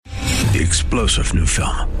the explosive new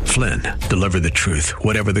film, Flynn, deliver the truth,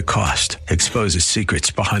 whatever the cost, exposes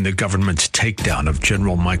secrets behind the government's takedown of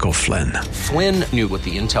General Michael Flynn. Flynn knew what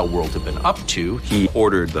the intel world had been up to. He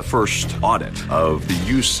ordered the first audit of the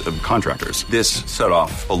use of contractors. This set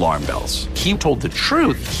off alarm bells. He told the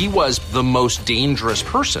truth. He was the most dangerous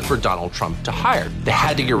person for Donald Trump to hire. They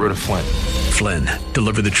had to get rid of Flynn. Flynn,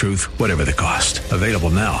 deliver the truth, whatever the cost. Available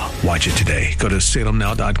now. Watch it today. Go to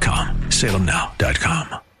salemnow.com.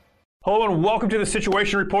 salemnow.com. Hello and welcome to the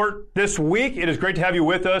Situation Report. This week, it is great to have you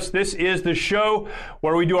with us. This is the show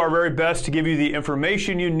where we do our very best to give you the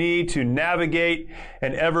information you need to navigate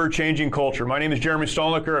an ever-changing culture. My name is Jeremy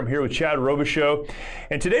Stolniker. I'm here with Chad Robichaux.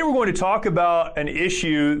 And today we're going to talk about an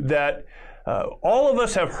issue that all of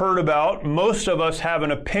us have heard about, most of us have an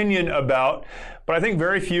opinion about, but I think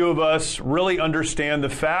very few of us really understand the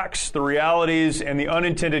facts, the realities, and the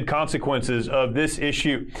unintended consequences of this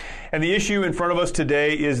issue. And the issue in front of us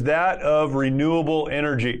today is that of renewable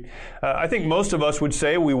energy. I think most of us would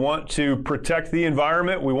say we want to protect the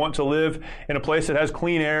environment. We want to live in a place that has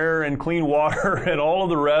clean air and clean water and all of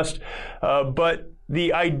the rest. But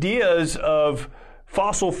the ideas of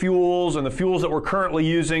fossil fuels and the fuels that we're currently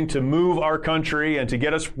using to move our country and to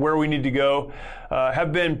get us where we need to go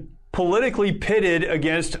have been politically pitted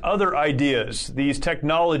against other ideas, these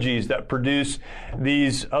technologies that produce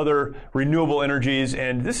these other renewable energies.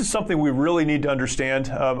 And this is something we really need to understand.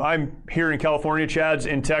 I'm here in California, Chad's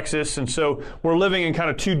in Texas, and so we're living in kind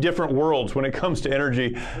of two different worlds when it comes to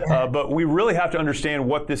energy. But we really have to understand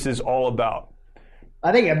what this is all about.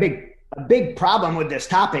 I think a big problem with this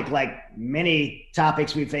topic, like many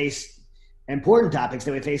topics we face, important topics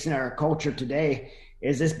that we face in our culture today,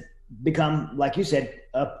 is this become, like you said,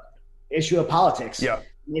 a issue of politics. Yeah. I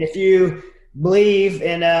mean, if you believe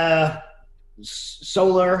in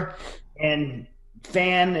solar and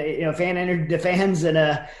fan energy, the fans, and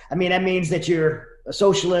I mean, that means that you're a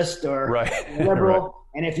socialist or right. liberal. Right.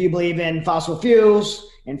 And if you believe in fossil fuels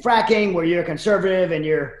and fracking, where you're conservative and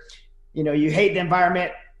you hate the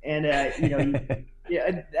environment. And,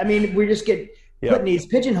 I mean, we just get put in these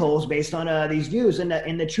pigeonholes based on these views.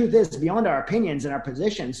 And the truth is, beyond our opinions and our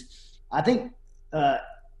positions, I think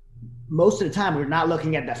most of the time we're not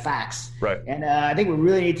looking at the facts. Right. And I think we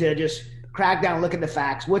really need to just crack down and look at the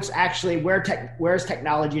facts. What's actually, where's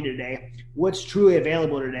technology today? What's truly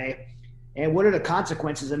available today? And what are the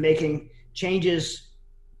consequences of making changes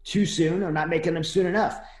too soon or not making them soon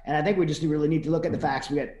enough? And I think we just really need to look at the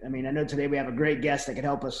facts. I know today we have a great guest that can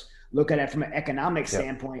help us look at it from an economic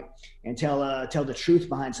standpoint and tell the truth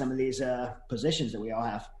behind some of these positions that we all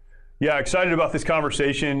have. Yeah, excited about this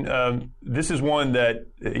conversation. This is one that,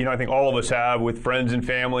 I think all of us have with friends and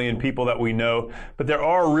family and people that we know. But there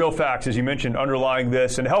are real facts, as you mentioned, underlying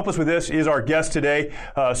this. And to help us with this is our guest today.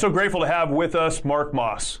 So grateful to have with us Mark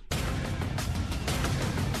Moss.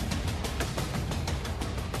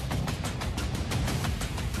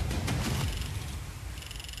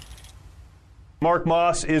 Mark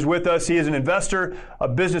Moss is with us. He is an investor, a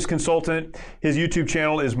business consultant. His YouTube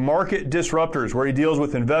channel is Market Disruptors, where he deals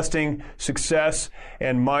with investing, success,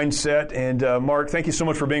 and mindset. And Mark, thank you so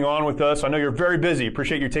much for being on with us. I know you're very busy.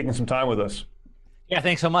 Appreciate you taking some time with us. Yeah,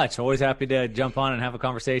 thanks so much. Always happy to jump on and have a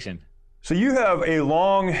conversation. So you have a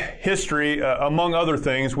long history, among other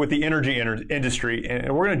things, with the energy industry,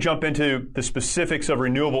 and we're going to jump into the specifics of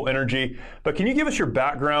renewable energy. But can you give us your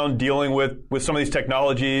background dealing with some of these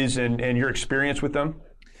technologies and your experience with them?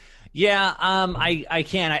 Yeah, I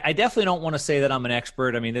can. I definitely don't want to say that I'm an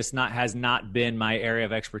expert. I mean, this has not been my area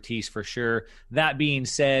of expertise for sure. That being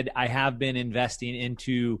said, I have been investing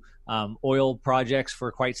into oil projects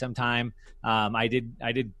for quite some time. I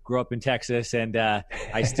did grow up in Texas, and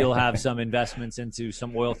I still have some investments into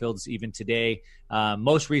some oil fields even today.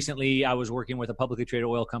 Most recently, I was working with a publicly traded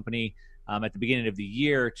oil company at the beginning of the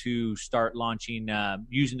year to start launching,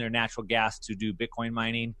 using their natural gas to do Bitcoin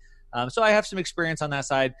mining. So I have some experience on that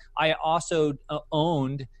side. I also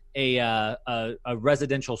owned a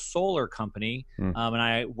residential solar company, and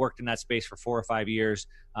I worked in that space for 4 or 5 years.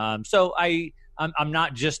 So I'm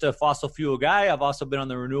not just a fossil fuel guy. I've also been on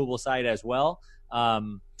the renewable side as well.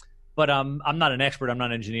 But I'm not an expert. I'm not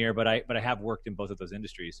an engineer, but I have worked in both of those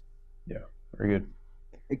industries. Yeah, very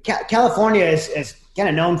good. California is kind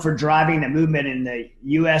of known for driving the movement in the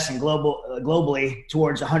U.S. and globally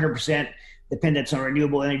towards 100% dependence on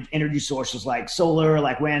renewable energy sources like solar,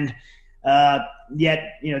 like wind.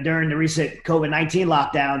 Yet, during the recent COVID-19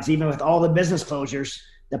 lockdowns, even with all the business closures,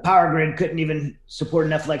 the power grid couldn't even support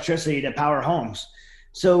enough electricity to power homes.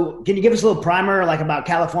 So can you give us a little primer about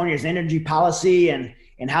California's energy policy and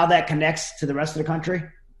how that connects to the rest of the country?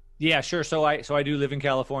 Yeah, sure. So I do live in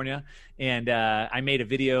California, and I made a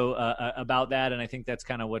video about that, and I think that's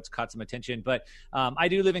kind of what's caught some attention. But I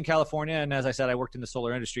do live in California, and as I said, I worked in the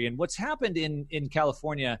solar industry. And what's happened in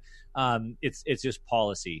California, it's just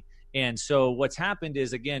policy. And so what's happened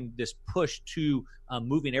is, again, this push to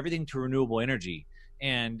moving everything to renewable energy.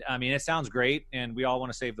 And I mean, it sounds great, and we all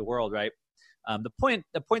want to save the world, right? The point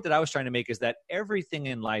that I was trying to make is that everything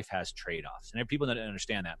in life has trade-offs, and people don't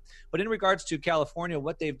understand that. But in regards to California,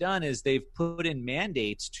 what they've done is they've put in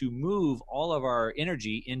mandates to move all of our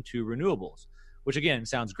energy into renewables, which again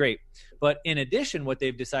sounds great. But in addition, what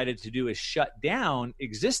they've decided to do is shut down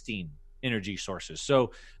existing energy sources.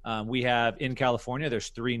 So we have in California, there's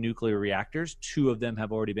 3 nuclear reactors. 2 of them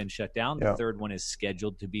have already been shut down. The third one is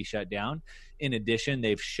scheduled to be shut down. In addition,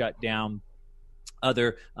 they've shut down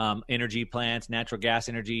other energy plants, natural gas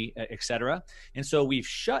energy, et cetera. And so we've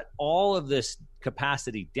shut all of this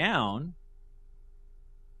capacity down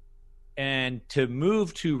and to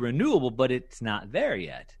move to renewable, but it's not there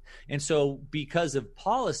yet. And so because of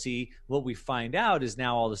policy, what we find out is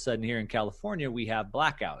now all of a sudden here in California, we have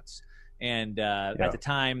blackouts. And at the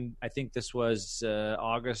time, I think this was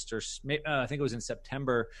August or I think it was in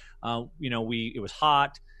September, it was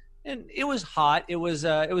hot. And it was hot. It was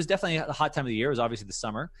definitely a hot time of the year. It was obviously the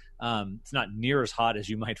summer. It's not near as hot as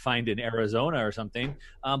you might find in Arizona or something,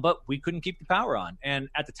 but we couldn't keep the power on. And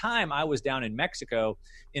at the time, I was down in Mexico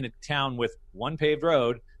in a town with one paved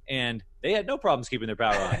road, and they had no problems keeping their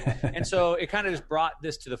power on. And so it kind of just brought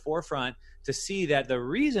this to the forefront to see that the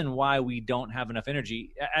reason why we don't have enough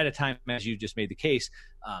energy at a time, as you just made the case,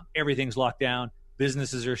 everything's locked down,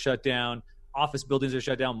 businesses are shut down, office buildings are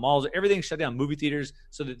shut down, malls, everything's shut down, movie theaters,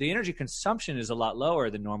 so that the energy consumption is a lot lower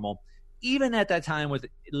than normal. Even at that time with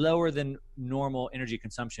lower than normal energy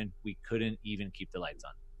consumption, we couldn't even keep the lights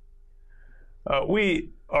on. We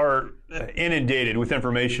are inundated with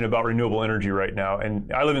information about renewable energy right now.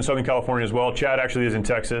 And I live in Southern California as well. Chad actually is in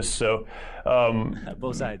Texas. So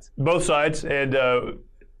both sides. Both sides. And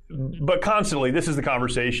but constantly, this is the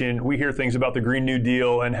conversation. We hear things about the Green New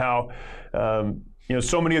Deal and how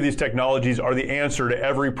so many of these technologies are the answer to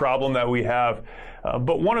every problem that we have.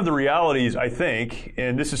 But one of the realities, I think,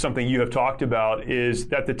 and this is something you have talked about, is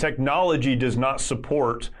that the technology does not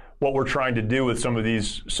support what we're trying to do with some of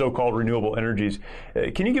these so-called renewable energies.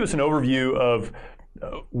 Can you give us an overview of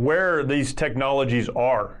where these technologies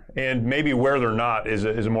are and maybe where they're not is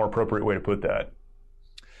a more appropriate way to put that?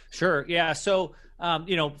 Sure. Yeah. So,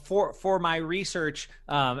 for my research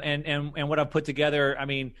and what I've put together, I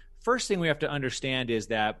mean, first thing we have to understand is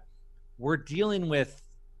that we're dealing with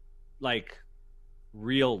like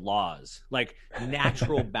real laws, like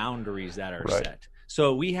natural boundaries that are set.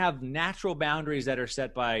 So we have natural boundaries that are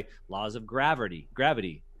set by laws of gravity,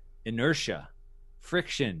 inertia,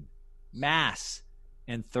 friction, mass,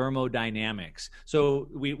 and thermodynamics. So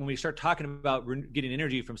when we start talking about getting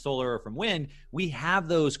energy from solar or from wind, we have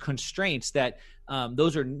those constraints that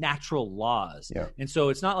those are natural laws. Yeah. And so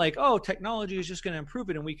it's not like, technology is just going to improve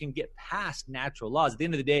it and we can get past natural laws. At the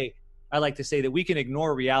end of the day, I like to say that we can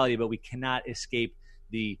ignore reality, but we cannot escape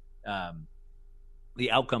the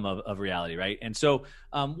outcome of reality, right? And so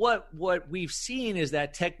what we've seen is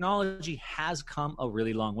that technology has come a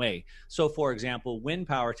really long way. So, for example, wind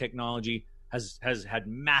power technology has had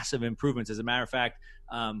massive improvements. As a matter of fact,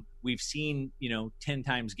 we've seen 10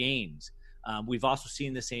 times gains. We've also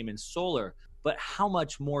seen the same in solar. But how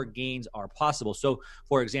much more gains are possible? So,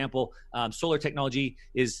 for example, solar technology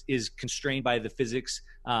is constrained by the physics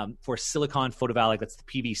for silicon photovoltaic, that's the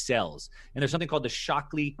PV cells. And there's something called the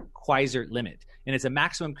Shockley-Queisser limit. And it's a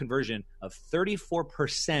maximum conversion of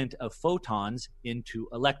 34% of photons into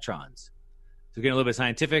electrons. So getting a little bit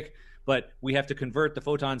scientific, but we have to convert the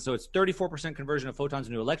photons. So it's 34% conversion of photons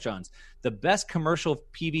into electrons. The best commercial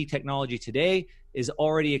PV technology today is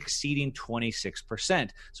already exceeding 26%.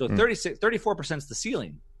 So 34% is the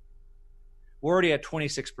ceiling. We're already at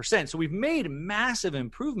 26%. So we've made massive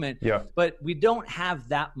improvement, but we don't have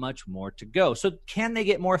that much more to go. So can they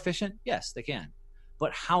get more efficient? Yes, they can.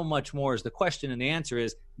 But how much more is the question, and the answer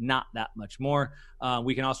is not that much more.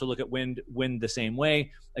 We can also look at wind the same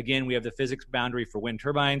way. Again, we have the physics boundary for wind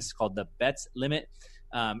turbines. It's called the Betz limit.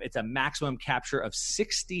 It's a maximum capture of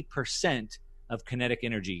 60% of kinetic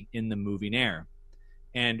energy in the moving air.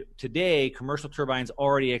 And today, commercial turbines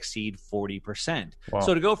already exceed 40%. Wow.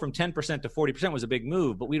 So to go from 10% to 40% was a big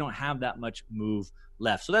move, but we don't have that much move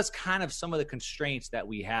left. So that's kind of some of the constraints that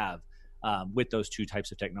we have with those two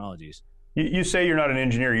types of technologies. You say you're not an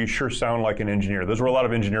engineer. You sure sound like an engineer. Those were a lot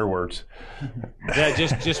of engineer words. Yeah,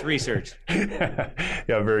 just research. Yeah,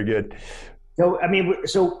 very good. So, I mean,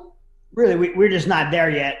 really, we're just not there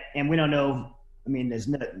yet, and we don't know I mean, there's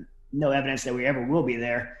no evidence that we ever will be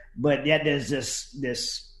there, but yet there's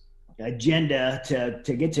this agenda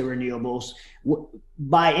to get to renewables.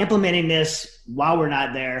 By implementing this while we're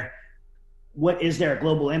not there, what is there a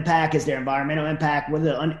global impact? Is there environmental impact? What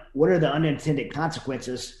are the unintended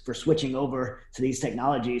consequences for switching over to these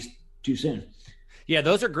technologies too soon? Yeah,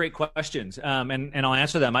 those are great questions, and I'll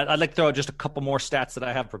answer them. I'd like to throw out just a couple more stats that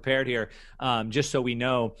I have prepared here, just so we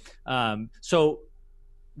know. So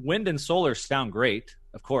wind and solar sound great,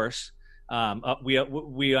 of course.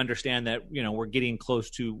 We understand that, we're getting close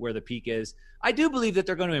to where the peak is. I do believe that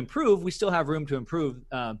they're going to improve. We still have room to improve.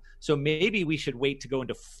 So maybe we should wait to go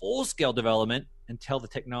into full-scale development until the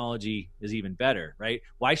technology is even better, right?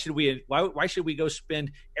 Why should we go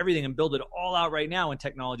spend everything and build it all out right now when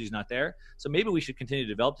technology is not there? So maybe we should continue to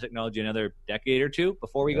develop technology another decade or two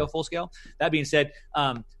before we go full scale. That being said,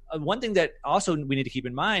 one thing that also we need to keep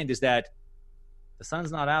in mind is that the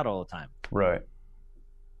sun's not out all the time. Right.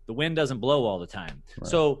 The wind doesn't blow all the time. Right.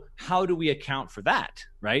 So how do we account for that,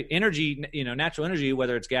 right? Energy, natural energy,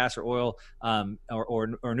 whether it's gas or oil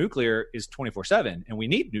or nuclear, is 24/7, and we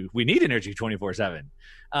need energy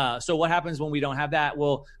 24/7. So what happens when we don't have that?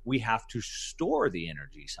 Well, we have to store the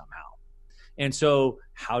energy somehow. And so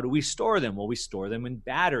how do we store them? Well, we store them in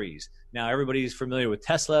batteries. Now, everybody's familiar with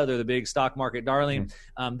Tesla. They're the big stock market darling.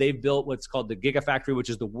 They've built what's called the Gigafactory, which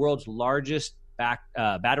is the world's largest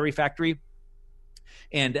battery factory.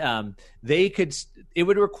 And it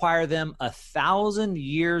would require them 1,000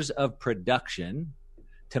 years of production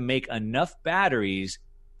to make enough batteries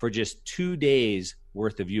for just 2 days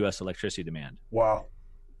worth of U.S. electricity demand. Wow.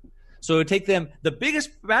 So it would take them, the biggest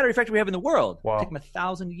battery factory we have in the world, wow. take them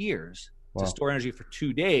 1,000 years to store energy for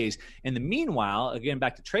 2 days. In the meanwhile, again,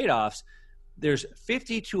 back to trade-offs, there's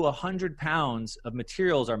 50 to 100 pounds of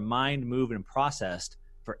materials are mined, moved, and processed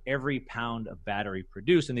for every pound of battery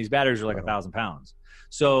produced. And these batteries are like 1,000 pounds.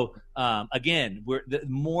 So again, the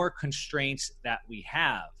more constraints that we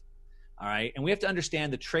have, all right? And we have to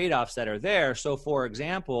understand the trade-offs that are there. So for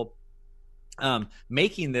example,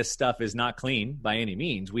 making this stuff is not clean by any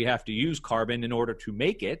means. We have to use carbon in order to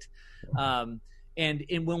make it. And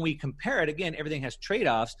when we compare it, again, everything has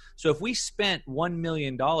trade-offs. So if we spent $1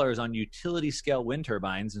 million on utility scale wind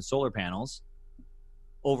turbines and solar panels,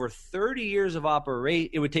 over 30 years of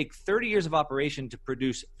it would take 30 years of operation to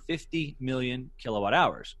produce 50 million kilowatt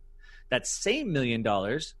hours. That same $1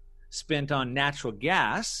 million spent on natural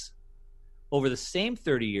gas over the same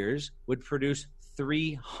 30 years would produce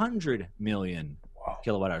 300 million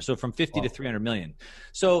kilowatt hours. So from 50 to 300 million.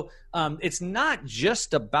 So it's not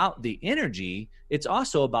just about the energy, it's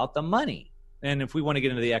also about the money. And if we want to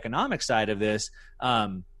get into the economic side of this,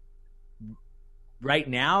 right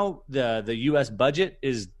now, the U.S. budget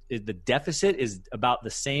is the deficit is about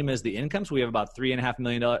the same as the income. So we have about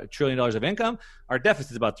 $3.5 trillion of income. Our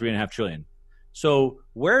deficit is about $3.5 trillion. So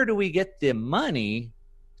where do we get the money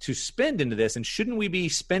to spend into this? And shouldn't we be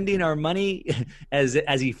spending our money as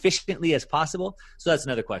efficiently as possible? So that's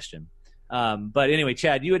another question. But anyway,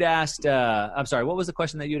 Chad, you had asked. I'm sorry. What was the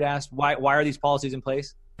question that you had asked? Why are these policies in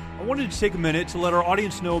place? I wanted to take a minute to let our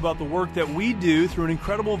audience know about the work that we do through an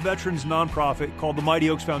incredible veterans nonprofit called the Mighty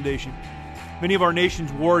Oaks Foundation. Many of our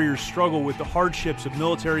nation's warriors struggle with the hardships of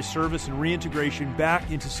military service and reintegration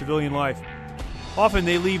back into civilian life. Often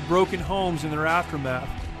they leave broken homes in their aftermath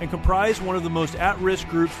and comprise one of the most at-risk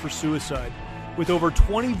groups for suicide, with over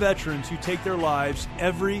 20 veterans who take their lives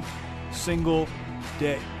every single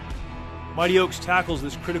day. Mighty Oaks tackles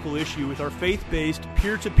this critical issue with our faith-based,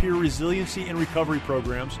 peer-to-peer resiliency and recovery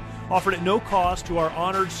programs offered at no cost to our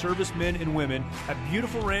honored servicemen and women at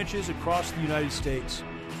beautiful ranches across the United States.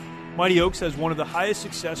 Mighty Oaks has one of the highest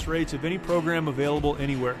success rates of any program available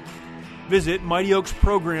anywhere. Visit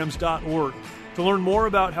MightyOaksPrograms.org to learn more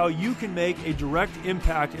about how you can make a direct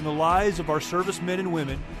impact in the lives of our servicemen and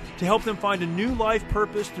women to help them find a new life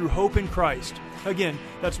purpose through hope in Christ. Again,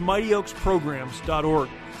 that's MightyOaksPrograms.org.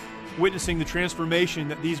 Witnessing the transformation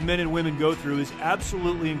that these men and women go through is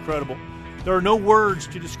absolutely incredible. There are no words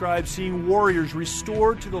to describe seeing warriors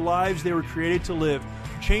restored to the lives they were created to live,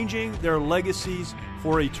 changing their legacies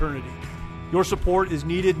for eternity. Your support is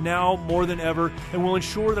needed now more than ever and will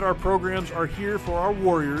ensure that our programs are here for our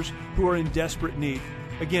warriors who are in desperate need.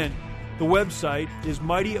 Again, the website is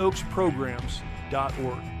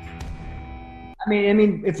MightyOaksPrograms.org. I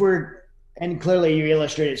mean, and clearly you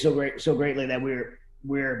illustrated so greatly that we're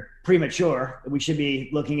premature. We should be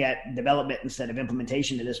looking at development instead of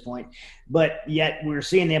implementation at this point. But yet we're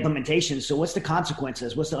seeing the implementation. So what's the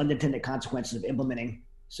consequences? What's the unintended consequences of implementing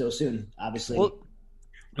so soon, obviously?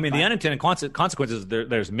 I mean, the unintended consequences,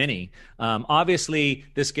 there's many. Obviously,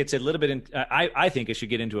 this gets a little bit in, I think it should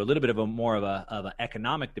get into a little bit of a more of an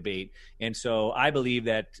economic debate. And so I believe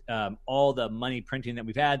that all the money printing that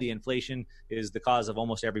we've had, the inflation, is the cause of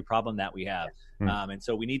almost every problem that we have. And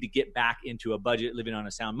so we need to get back into a budget, living on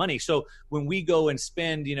a sound money. So when we go and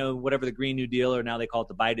spend, whatever the Green New Deal, or now they call it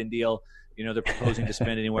the Biden deal, they're proposing to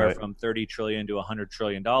spend anywhere from $30 trillion to $100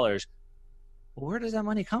 trillion. Well, where does that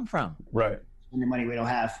money come from? Right. The money we don't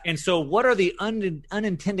have. And so what are the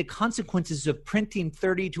unintended consequences of printing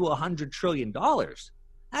 $30 to $100 trillion?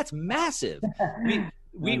 That's massive.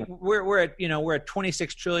 We're at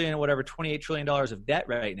 26 trillion or whatever, $28 trillion of debt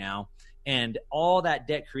right now. And all that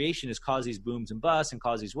debt creation has caused these booms and busts and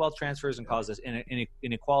caused these wealth transfers and caused this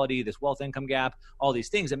inequality, this wealth income gap, all these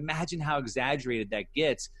things. Imagine how exaggerated that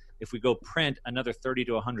gets if we go print another 30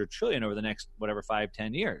 to 100 trillion over the next,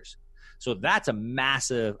 5-10 years. So that's a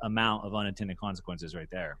massive amount of unintended consequences right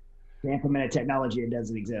there. To implement a technology that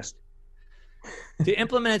doesn't exist. To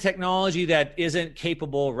implement a technology that isn't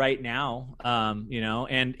capable right now, and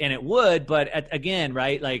it would, but again,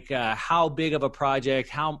 right, like how big of a project,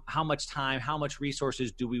 how much time, how much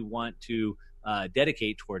resources do we want to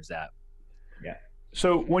dedicate towards that? Yeah.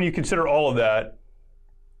 So when you consider all of that,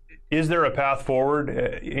 is there a path forward?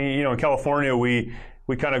 In California, we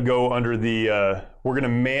kind of go under the we're going to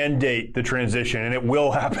mandate the transition, and it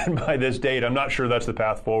will happen by this date. I'm not sure that's the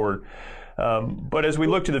path forward. But as we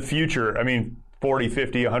look to the future, 40,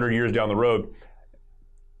 50, 100 years down the road,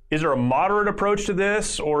 is there a moderate approach to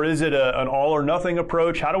this, or is it an all or nothing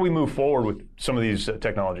approach? How do we move forward with some of these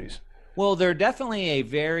technologies? Well, they're definitely a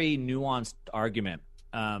very nuanced argument.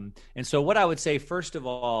 And so what I would say, first of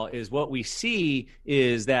all, is what we see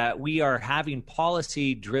is that we are having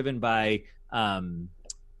policy driven by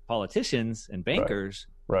politicians and bankers,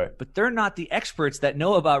 right? But they're not the experts that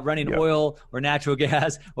know about running oil or natural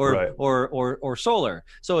gas or solar.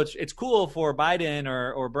 So it's cool for Biden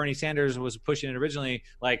or Bernie Sanders was pushing it originally,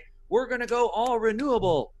 like, we're going to go all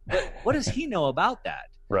renewable. But what does he know about that?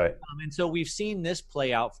 Right. And so we've seen this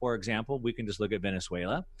play out. For example, we can just look at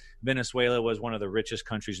Venezuela. Venezuela was one of the richest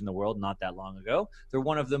countries in the world not that long ago. They're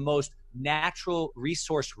one of the most natural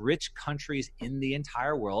resource rich countries in the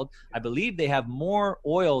entire world. I believe they have more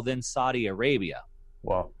oil than Saudi Arabia.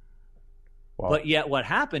 Wow. But yet what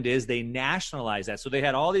happened is they nationalized that. So they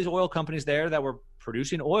had all these oil companies there that were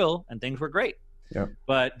producing oil and things were great. Yeah.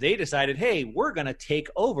 But they decided, hey, we're going to take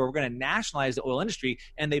over. We're going to nationalize the oil industry.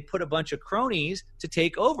 And they put a bunch of cronies to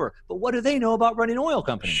take over. But what do they know about running oil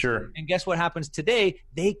companies? Sure. And guess what happens today?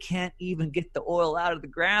 They can't even get the oil out of the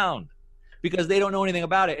ground because they don't know anything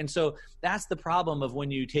about it. And so that's the problem of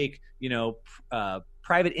when you take,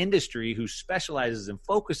 private industry who specializes and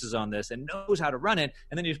focuses on this and knows how to run it,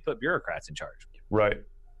 and then you just put bureaucrats in charge. Right.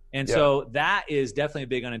 And so that is definitely a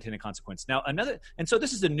big unintended consequence. Now, so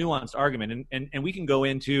this is a nuanced argument, and we can go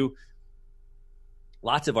into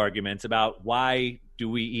lots of arguments about why do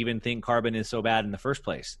we even think carbon is so bad in the first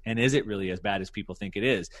place? And is it really as bad as people think it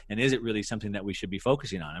is? And is it really something that we should be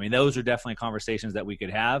focusing on? Those are definitely conversations that we could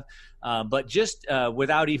have. But just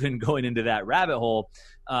without even going into that rabbit hole,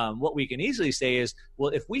 what we can easily say is, well,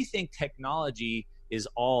 if we think technology is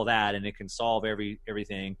all that and it can solve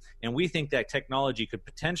everything, and we think that technology could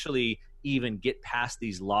potentially even get past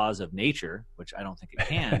these laws of nature, which I don't think it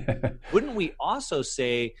can, wouldn't we also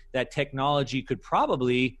say that technology could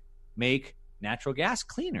probably make natural gas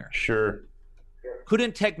cleaner? Sure.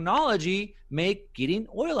 Couldn't technology make getting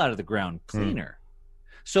oil out of the ground cleaner?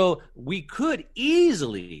 So we could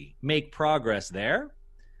easily make progress there,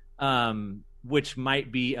 which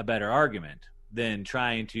might be a better argument than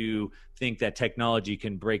trying to think that technology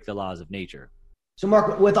can break the laws of nature. So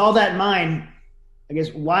Mark, with all that in mind, I guess,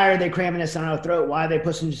 why are they cramming this down our throat? Why are they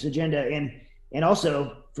pushing this agenda? And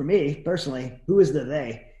also, for me personally, who is the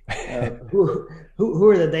they? Who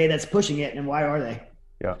are the they that's pushing it, and why are they?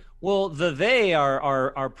 Yeah. Well, they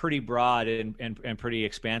are pretty broad and pretty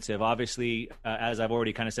expansive. Obviously, as I've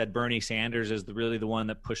already kind of said, Bernie Sanders is really the one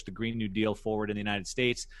that pushed the Green New Deal forward in the United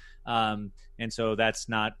States. And so that's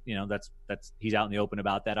not, that's he's out in the open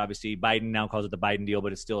about that. Obviously, Biden now calls it the Biden deal,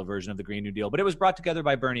 but it's still a version of the Green New Deal. But it was brought together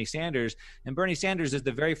by Bernie Sanders, and Bernie Sanders is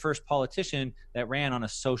the very first politician that ran on a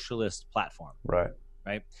socialist platform. Right.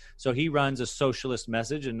 So he runs a socialist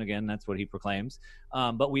message. And again, that's what he proclaims.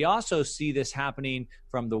 But we also see this happening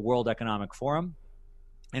from the World Economic Forum.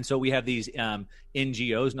 And so we have these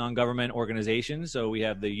NGOs, non-government organizations. So we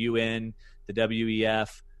have the UN, the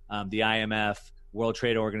WEF, the IMF, World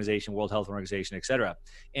Trade Organization, World Health Organization, et cetera.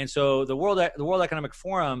 And so the World Economic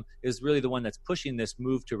Forum is really the one that's pushing this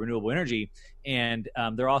move to renewable energy. And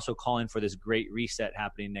they're also calling for this great reset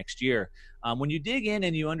happening next year. when you dig in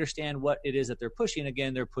and you understand what it is that they're pushing,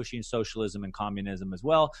 again, they're pushing socialism and communism as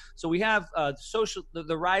well. So we have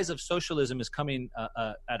the rise of socialism is coming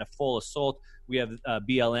at a full assault. We have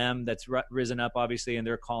BLM that's risen up, obviously, and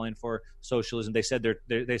they're calling for socialism. They said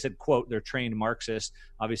they said, quote, they're trained Marxists.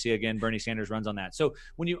 Obviously, again, Bernie Sanders runs on that. So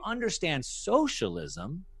when you understand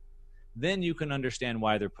socialism, then you can understand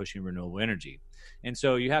why they're pushing renewable energy. And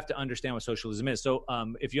so you have to understand what socialism is. So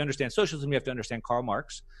if you understand socialism, you have to understand Karl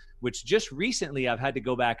Marx, which just recently I've had to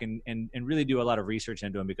go back and really do a lot of research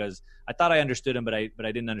into him, because I thought I understood him, but I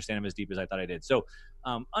didn't understand him as deep as I thought I did. So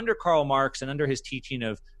under Karl Marx and under his teaching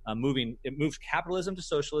of it moves capitalism to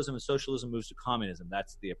socialism, and socialism moves to communism.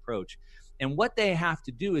 That's the approach. And what they have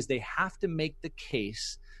to do is they have to make the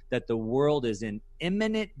case that the world is in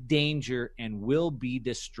imminent danger and will be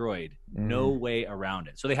destroyed. No way around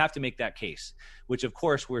it. So they have to make that case, which, of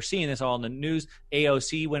course, we're seeing this all in the news.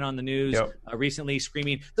 AOC went on the news recently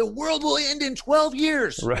screaming, the world will end in 12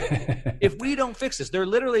 years if we don't fix this. They're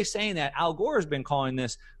literally saying that. Al Gore has been calling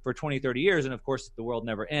this for 20, 30 years, and, of course, the world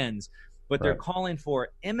never ends. But they're calling for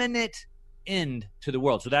imminent end to the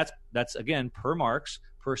world. So that's again, per Marx,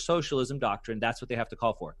 per socialism doctrine, that's what they have to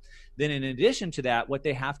call for. Then in addition to that, what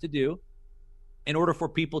they have to do in order for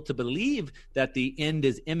people to believe that the end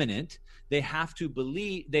is imminent, they have to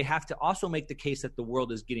also make the case that the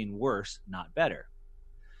world is getting worse, not better.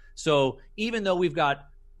 So even though we've got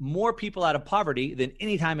more people out of poverty than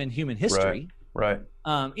any time in human history,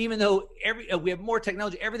 even though we have more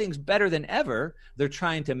technology, everything's better than ever, they're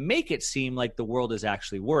trying to make it seem like the world is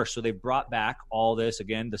actually worse. So they've brought back all this,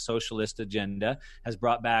 again, the socialist agenda has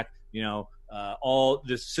brought back, all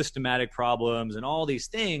the systematic problems and all these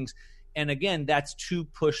things. And again, that's to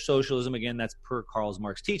push socialism. Again, that's per Karl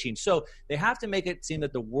Marx teaching. So they have to make it seem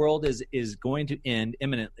that the world is going to end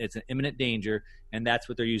imminent. It's an imminent danger. And that's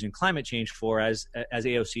what they're using climate change for. As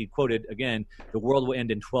AOC quoted, again, the world will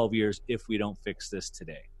end in 12 years if we don't fix this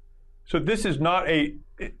today. So this is not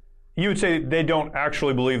you would say they don't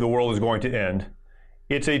actually believe the world is going to end.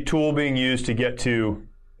 It's a tool being used to get to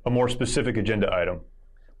a more specific agenda item.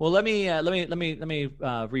 Well, let me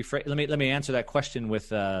rephrase. Let me answer that question with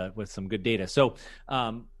some good data. So,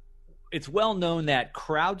 it's well known that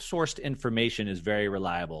crowdsourced information is very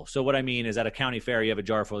reliable. So, what I mean is, at a county fair, you have a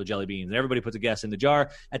jar full of jelly beans, and everybody puts a guess in the jar.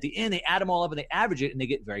 At the end, they add them all up and they average it, and they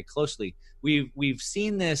get very closely. We've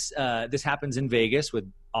seen this. This happens in Vegas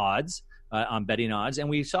with odds. On betting odds, and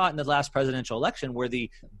we saw it in the last presidential election where the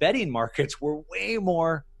betting markets were way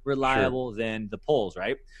more reliable than the polls,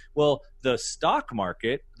 right? Well, the stock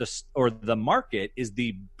market, the market is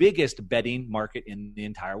the biggest betting market in the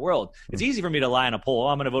entire world. It's easy for me to lie on a poll.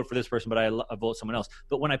 I'm going to vote for this person, but I vote someone else.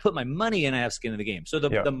 But when I put my money in, I have skin in the game. So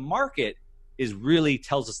the market is really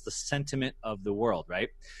tells us the sentiment of the world, right?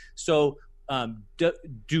 So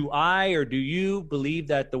do I or do you believe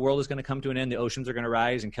that the world is going to come to an end? The oceans are going to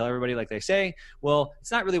rise and kill everybody, like they say. Well,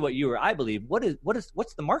 it's not really what you or I believe.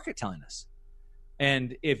 What's the market telling us?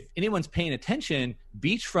 And if anyone's paying attention,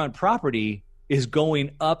 beachfront property is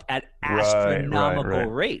going up at astronomical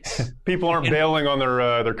rates. People aren't bailing on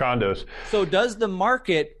their condos. So does the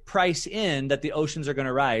market price in that the oceans are going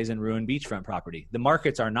to rise and ruin beachfront property? The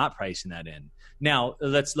markets are not pricing that in. Now,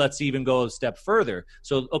 let's even go a step further.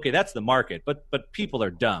 So, okay, that's the market, but people are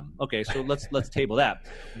dumb. Okay, so let's table that.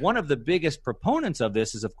 One of the biggest proponents of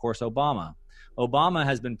this is, of course, Obama. Obama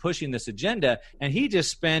has been pushing this agenda, and he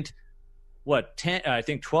just spent I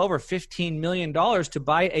think $12 or $15 million to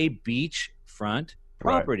buy a beachfront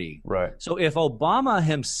property. Right. So if Obama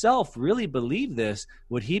himself really believed this,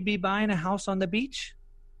 would he be buying a house on the beach?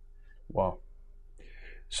 Wow.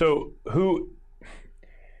 So who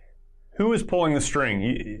is pulling the string?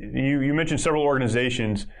 You mentioned several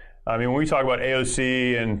organizations. I mean, when we talk about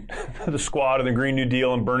AOC and the Squad and the Green New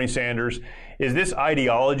Deal and Bernie Sanders, is this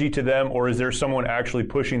ideology to them, or is there someone actually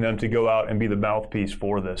pushing them to go out and be the mouthpiece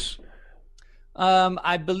for this?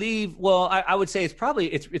 I believe, I would say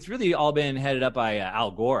it's really all been headed up by Al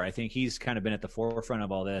Gore. I think he's kind of been at the forefront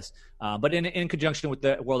of all this, but in conjunction with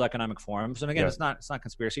the World Economic Forum. So again, it's not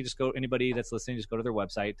conspiracy. Anybody that's listening, just go to their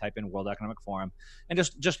website, type in World Economic Forum, and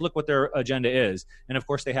just look what their agenda is. And of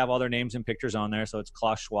course, they have all their names and pictures on there. So it's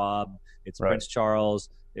Klaus Schwab, it's Prince Charles,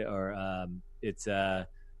 or it's George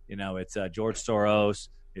Soros,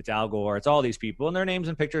 it's Al Gore, it's all these people, and their names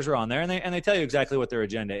and pictures are on there, and they tell you exactly what their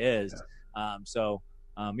agenda is.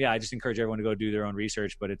 I just encourage everyone to go do their own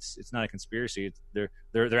research, but it's not a conspiracy.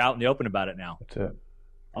 They're out in the open about it now. That's it.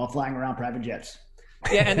 All flying around private jets.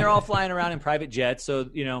 Yeah, and they're all flying around in private jets. So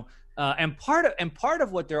and part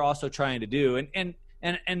of what they're also trying to do,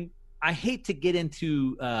 and I hate to get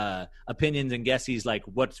into opinions and guesses like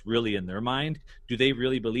what's really in their mind. Do they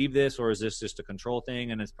really believe this, or is this just a control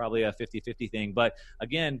thing? And it's probably a 50-50 thing. But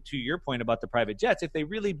again, to your point about the private jets, if they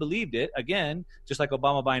really believed it, again, just like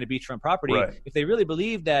Obama buying a beachfront property, if they really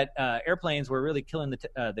believed that airplanes were really killing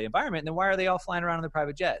the environment, then why are they all flying around in their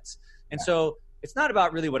private jets? And so it's not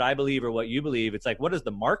about really what I believe or what you believe. It's like, what is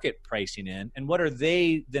the market pricing in, and what are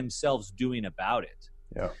they themselves doing about it?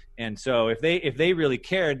 Yeah. And so if they really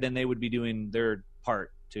cared, then they would be doing their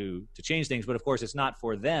part to change things. But of course, it's not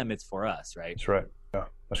for them; it's for us, right? That's right. Yeah,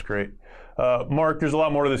 that's great. Mark, there's a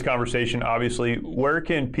lot more to this conversation. Obviously, where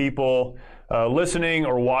can people listening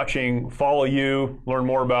or watching follow you, learn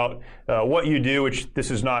more about what you do? Which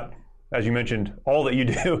this is not, as you mentioned, all that you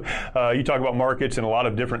do. You talk about markets and a lot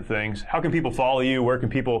of different things. How can people follow you? Where can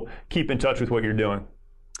people keep in touch with what you're doing?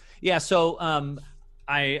 Yeah. So.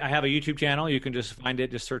 I have a YouTube channel. You can just find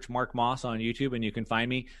it. Just search Mark Moss on YouTube, and you can find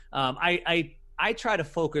me. I try to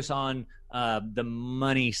focus on the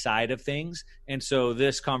money side of things, and so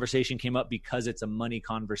this conversation came up because it's a money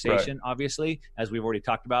conversation. Right. Obviously, as we've already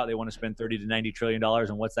talked about, they want to spend $30 to $90 trillion,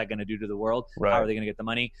 and what's that going to do to the world? Right. How are they going to get the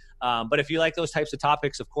money? But if you like those types of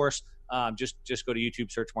topics, of course, just go to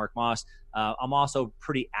YouTube, search Mark Moss. I'm also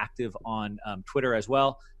pretty active on Twitter as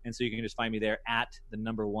well, and so you can just find me there at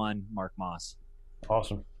 @1 Mark Moss.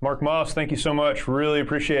 Awesome. Mark Moss, thank you so much. Really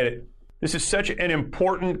appreciate it. This is such an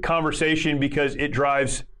important conversation because it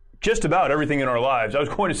drives just about everything in our lives. I was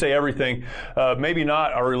going to say everything, maybe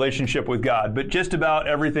not our relationship with God, but just about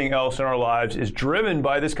everything else in our lives is driven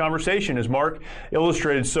by this conversation, as Mark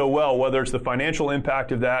illustrated so well, whether it's the financial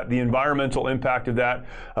impact of that, the environmental impact of that,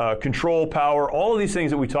 control, power, all of these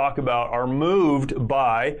things that we talk about are moved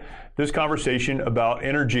by this conversation about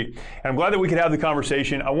energy. And I'm glad that we could have the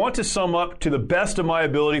conversation. I want to sum up to the best of my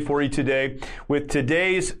ability for you today with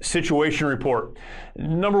today's situation report.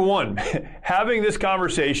 Number one, having this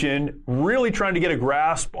conversation, really trying to get a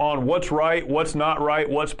grasp on what's right, what's not right,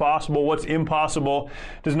 what's possible, what's impossible,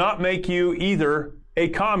 does not make you either a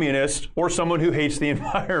communist or someone who hates the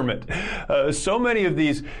environment. So many of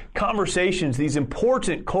these conversations, these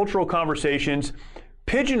important cultural conversations,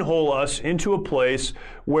 pigeonhole us into a place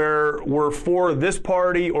where we're for this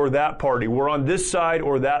party or that party. We're on this side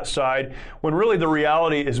or that side, when really the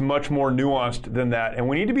reality is much more nuanced than that. And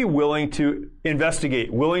we need to be willing to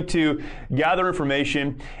investigate, willing to gather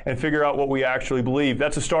information and figure out what we actually believe.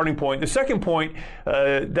 That's a starting point. The second point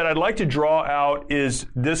that I'd like to draw out is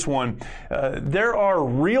this one. There are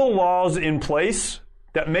real laws in place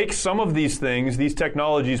that make some of these things, these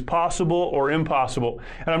technologies, possible or impossible.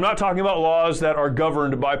 And I'm not talking about laws that are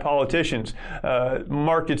governed by politicians.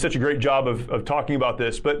 Mark did such a great job of talking about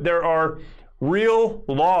this, but there are real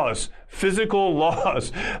laws, physical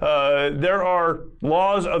laws. There are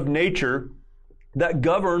laws of nature that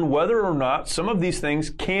govern whether or not some of these things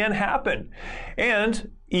can happen.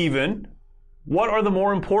 And even, what are the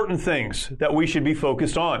more important things that we should be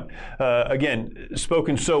focused on? Again,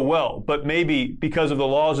 spoken so well, but maybe because of the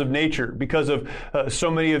laws of nature, because of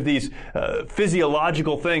so many of these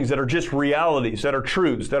physiological things that are just realities, that are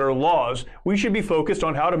truths, that are laws, we should be focused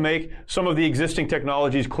on how to make some of the existing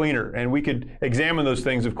technologies cleaner. And we could examine those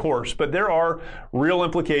things, of course, but there are real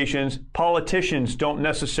implications. Politicians don't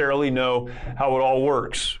necessarily know how it all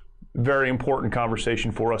works. Very important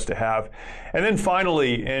conversation for us to have. And then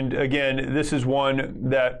finally, and again, this is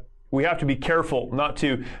one that we have to be careful not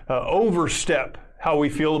to overstep how we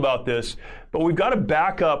feel about this, but we've got to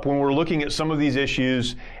back up when we're looking at some of these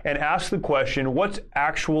issues and ask the question, what's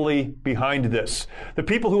actually behind this? The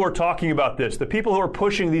people who are talking about this, the people who are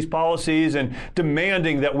pushing these policies and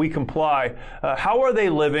demanding that we comply, how are they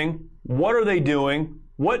living? What are they doing?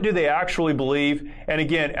 What do they actually believe? And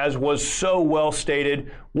again, as was so well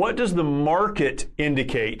stated, what does the market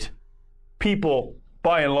indicate people,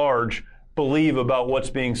 by and large, believe about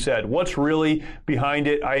what's being said? What's really behind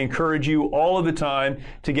it? I encourage you all of the time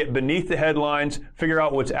to get beneath the headlines, figure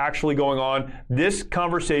out what's actually going on. This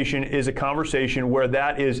conversation is a conversation where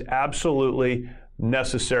that is absolutely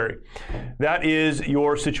necessary. That is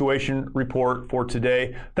your situation report for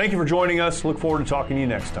today. Thank you for joining us. Look forward to talking to you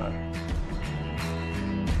next time.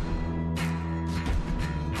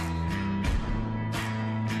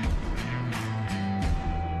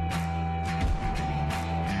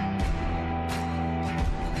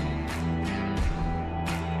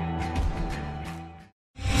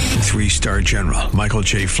 Three-star General Michael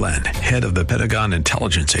J. Flynn, head of the Pentagon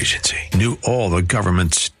Intelligence Agency, knew all the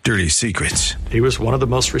government's dirty secrets. He was one of the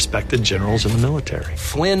most respected generals in the military.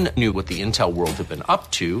 Flynn knew what the intel world had been up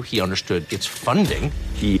to. He understood its funding.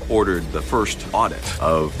 He ordered the first audit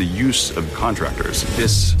of the use of contractors.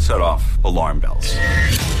 This set off alarm bells.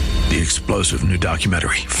 The explosive new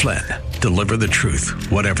documentary, Flynn, Deliver the Truth,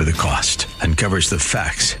 Whatever the Cost, uncovers the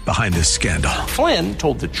facts behind this scandal. Flynn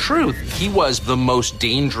told the truth. He was the most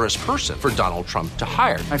dangerous person for Donald Trump to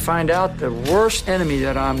hire. I find out the worst enemy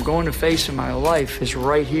that I'm going to face in my life is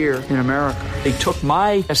right here in America. They took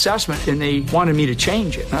my assessment and they wanted me to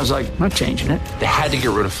change it. And I was like, I'm not changing it. They had to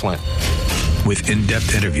get rid of Flynn. With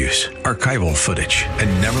in-depth interviews, archival footage,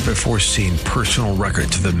 and never-before-seen personal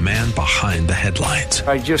records of the man behind the headlines.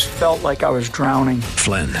 I just felt like I was drowning.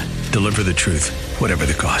 Flynn, Deliver the Truth, Whatever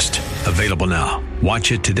the Cost. Available now.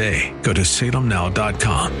 Watch it today. Go to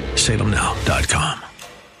salemnow.com. salemnow.com.